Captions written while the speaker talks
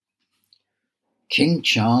King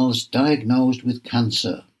Charles diagnosed with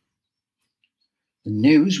cancer. The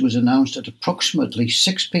news was announced at approximately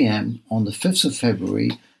 6 p.m. on the 5th of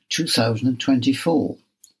February 2024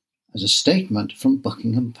 as a statement from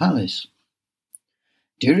Buckingham Palace.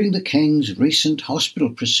 During the King's recent hospital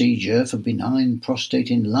procedure for benign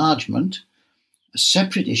prostate enlargement, a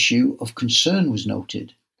separate issue of concern was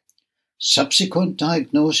noted. Subsequent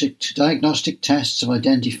diagnostic tests have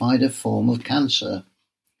identified a form of cancer.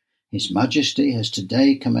 His Majesty has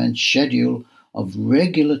today commenced schedule of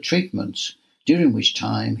regular treatments, during which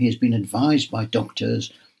time he has been advised by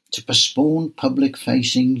doctors to postpone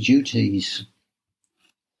public-facing duties.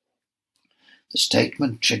 The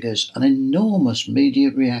statement triggers an enormous media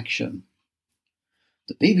reaction.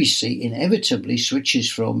 The BBC inevitably switches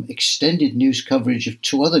from extended news coverage of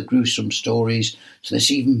two other gruesome stories to this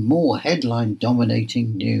even more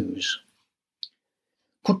headline-dominating news.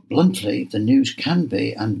 Put bluntly, the news can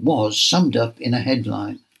be and was summed up in a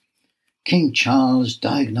headline: King Charles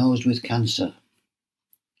diagnosed with cancer.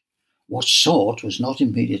 What sort was not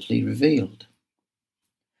immediately revealed.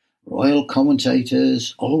 Royal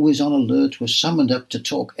commentators, always on alert, were summoned up to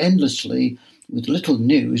talk endlessly with little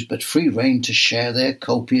news but free rein to share their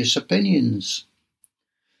copious opinions.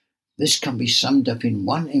 This can be summed up in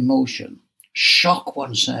one emotion: shock,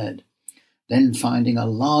 one said, then finding a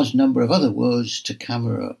large number of other words to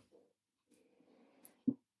camera.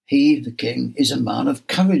 He, the King, is a man of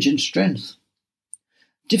courage and strength.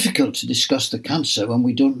 Difficult to discuss the cancer when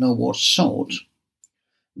we don't know what sort,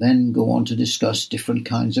 then go on to discuss different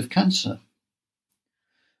kinds of cancer.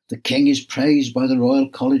 The King is praised by the Royal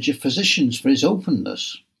College of Physicians for his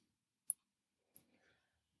openness.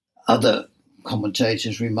 Other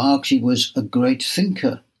commentators remark he was a great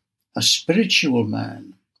thinker, a spiritual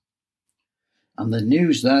man. And the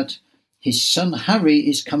news that his son Harry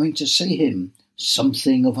is coming to see him,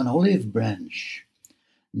 something of an olive branch.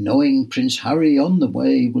 Knowing Prince Harry on the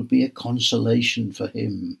way would be a consolation for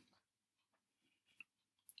him.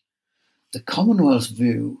 The Commonwealth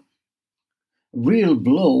view: real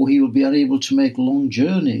blow, he will be unable to make long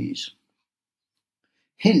journeys.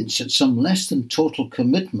 Hints at some less than total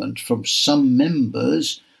commitment from some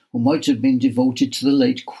members who might have been devoted to the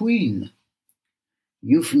late Queen.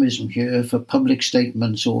 Euphemism here for public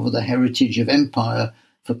statements over the heritage of empire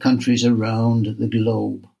for countries around the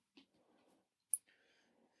globe.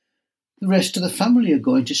 The rest of the family are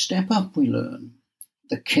going to step up, we learn.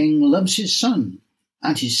 The King loves his son,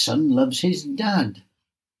 and his son loves his dad.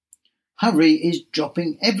 Harry is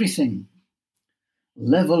dropping everything.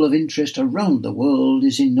 Level of interest around the world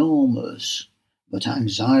is enormous, but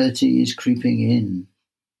anxiety is creeping in.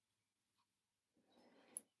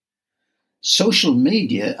 Social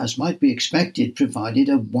media, as might be expected, provided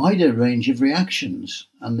a wider range of reactions,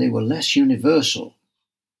 and they were less universal.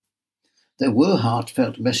 There were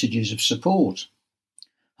heartfelt messages of support.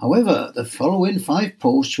 However, the following 5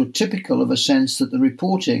 posts were typical of a sense that the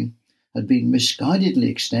reporting had been misguidedly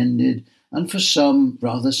extended and for some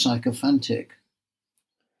rather sycophantic.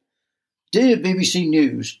 Dear BBC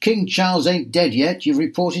News, King Charles ain't dead yet. You've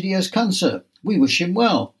reported he has cancer. We wish him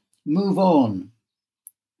well. Move on.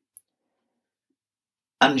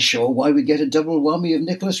 Unsure why we get a double whammy of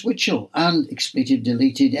Nicholas Witchell and, expletive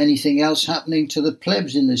deleted, anything else happening to the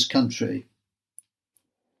plebs in this country.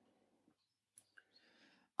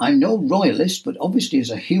 I'm no royalist, but obviously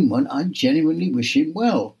as a human I genuinely wish him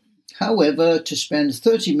well. However, to spend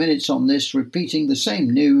 30 minutes on this repeating the same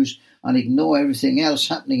news and ignore everything else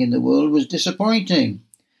happening in the world was disappointing.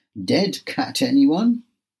 Dead cat, anyone?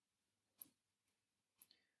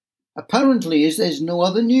 Apparently there's no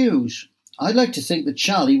other news. I'd like to think that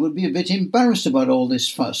Charlie would be a bit embarrassed about all this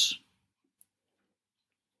fuss.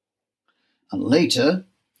 And later,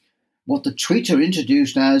 what the tweeter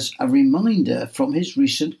introduced as a reminder from his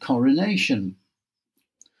recent coronation.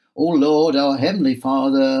 O Lord, our Heavenly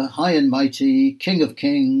Father, high and mighty, King of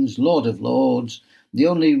kings, Lord of lords, the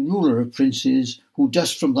only ruler of princes, who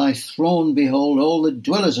dost from thy throne behold all the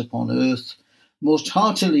dwellers upon earth, most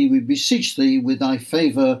heartily we beseech thee with thy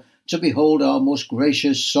favour to behold our most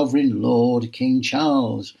gracious sovereign Lord, King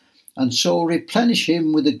Charles, and so replenish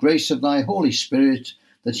him with the grace of thy Holy Spirit,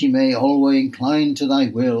 that he may always incline to thy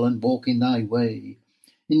will and walk in thy way.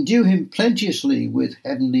 Endue him plenteously with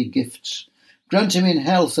heavenly gifts. Grant him in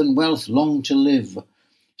health and wealth long to live.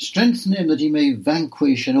 Strengthen him that he may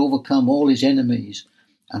vanquish and overcome all his enemies.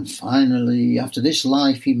 And finally, after this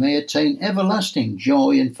life, he may attain everlasting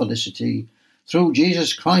joy and felicity. Through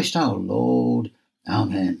Jesus Christ our Lord.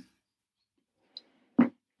 Amen.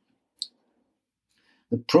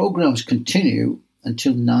 The programmes continue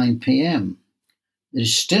until 9 p.m. There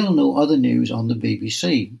is still no other news on the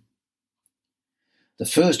BBC. The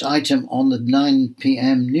first item on the 9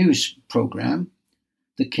 p.m. news programme,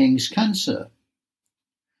 the King's cancer.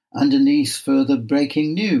 Underneath, further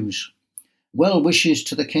breaking news. Well wishes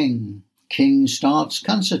to the King. King starts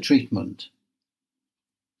cancer treatment.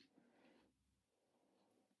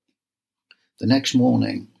 The next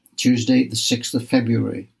morning, Tuesday the 6th of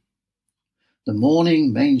February. The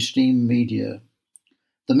morning mainstream media.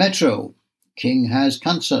 The Metro, King has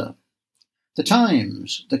cancer. The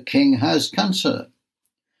Times, the King has cancer.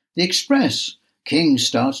 The Express, King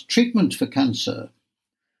starts treatment for cancer.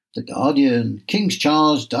 The Guardian, King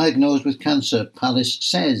Charles diagnosed with cancer, Palace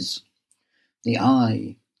says. The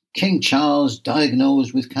Eye, King Charles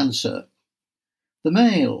diagnosed with cancer. The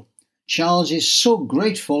Mail, Charles is so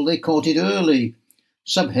grateful they caught it early.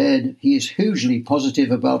 Subhead, he is hugely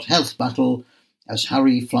positive about health battle as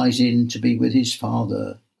Harry flies in to be with his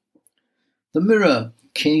father. The Mirror,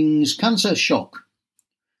 King's cancer shock.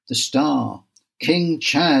 The Star, King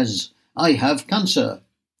Chaz, I have cancer.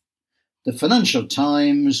 The Financial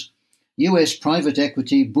Times, US private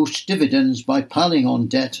equity boosts dividends by piling on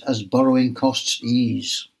debt as borrowing costs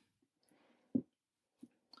ease.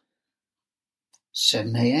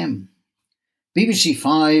 7 a.m. BBC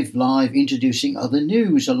 5 Live introducing other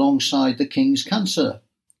news alongside the King's cancer.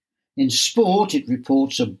 In sport, it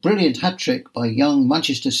reports a brilliant hat-trick by young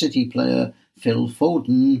Manchester City player Phil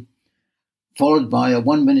Foden, followed by a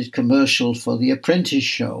 1-minute commercial for The Apprentice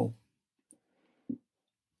show.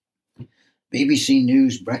 BBC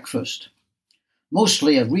News Breakfast.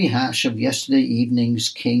 Mostly a rehash of yesterday evening's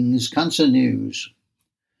King's cancer news.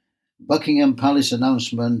 Buckingham Palace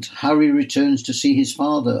announcement, Harry returns to see his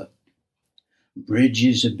father.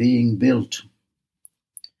 Bridges are being built.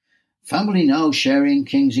 Family now sharing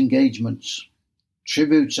King's engagements.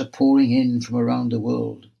 Tributes are pouring in from around the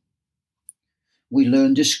world. We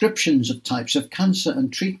learn descriptions of types of cancer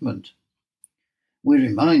and treatment. We're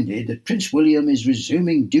reminded that Prince William is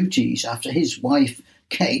resuming duties after his wife,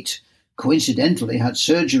 Kate, coincidentally had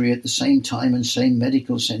surgery at the same time and same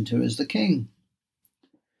medical centre as the King.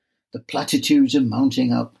 The platitudes are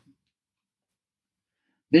mounting up.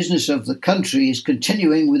 Business of the country is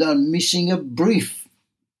continuing without missing a brief,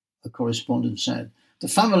 a correspondent said. The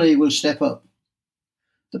family will step up.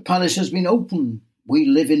 The palace has been open. We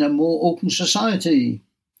live in a more open society.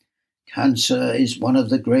 Cancer is one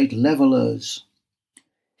of the great levellers.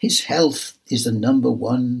 His health is the number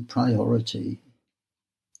one priority.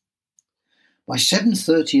 By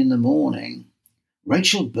 7:30 in the morning,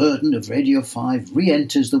 Rachel Burton of Radio 5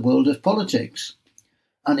 re-enters the world of politics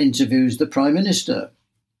and interviews the Prime Minister.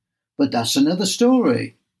 But that's another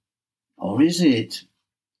story. Or is it?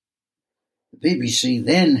 The BBC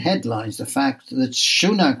then headlines the fact that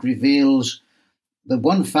Sunak reveals the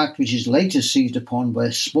one fact which is later seized upon by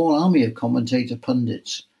a small army of commentator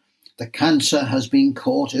pundits. The cancer has been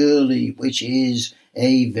caught early, which is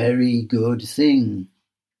a very good thing.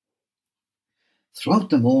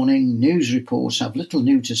 Throughout the morning, news reports have little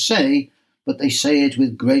new to say, but they say it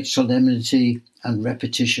with great solemnity and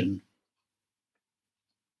repetition.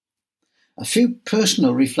 A few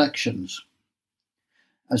personal reflections.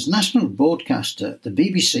 As national broadcaster, the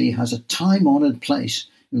BBC has a time-honoured place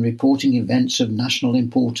in reporting events of national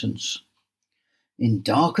importance. In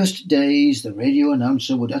darkest days, the radio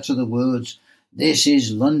announcer would utter the words, "This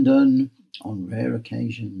is London," on rare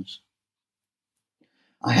occasions.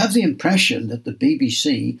 I have the impression that the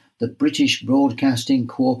BBC, the British Broadcasting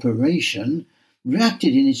Corporation,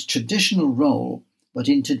 reacted in its traditional role, but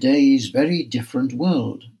in today's very different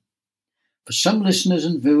world. For some listeners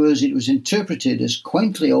and viewers, it was interpreted as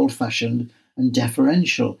quaintly old-fashioned and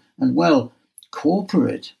deferential and, well,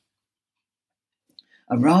 corporate.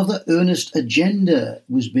 A rather earnest agenda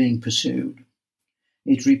was being pursued.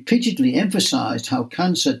 It repeatedly emphasised how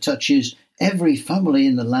cancer touches every family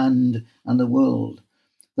in the land and the world,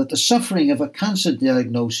 that the suffering of a cancer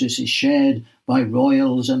diagnosis is shared by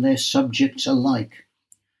royals and their subjects alike,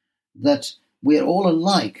 that we're all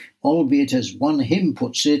alike, albeit as one hymn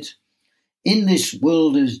puts it, "In this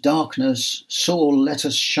world is darkness, so let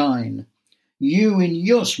us shine, you in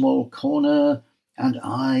your small corner and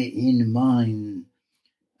I in mine."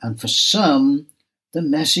 And for some, the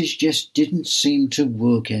message just didn't seem to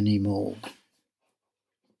work anymore.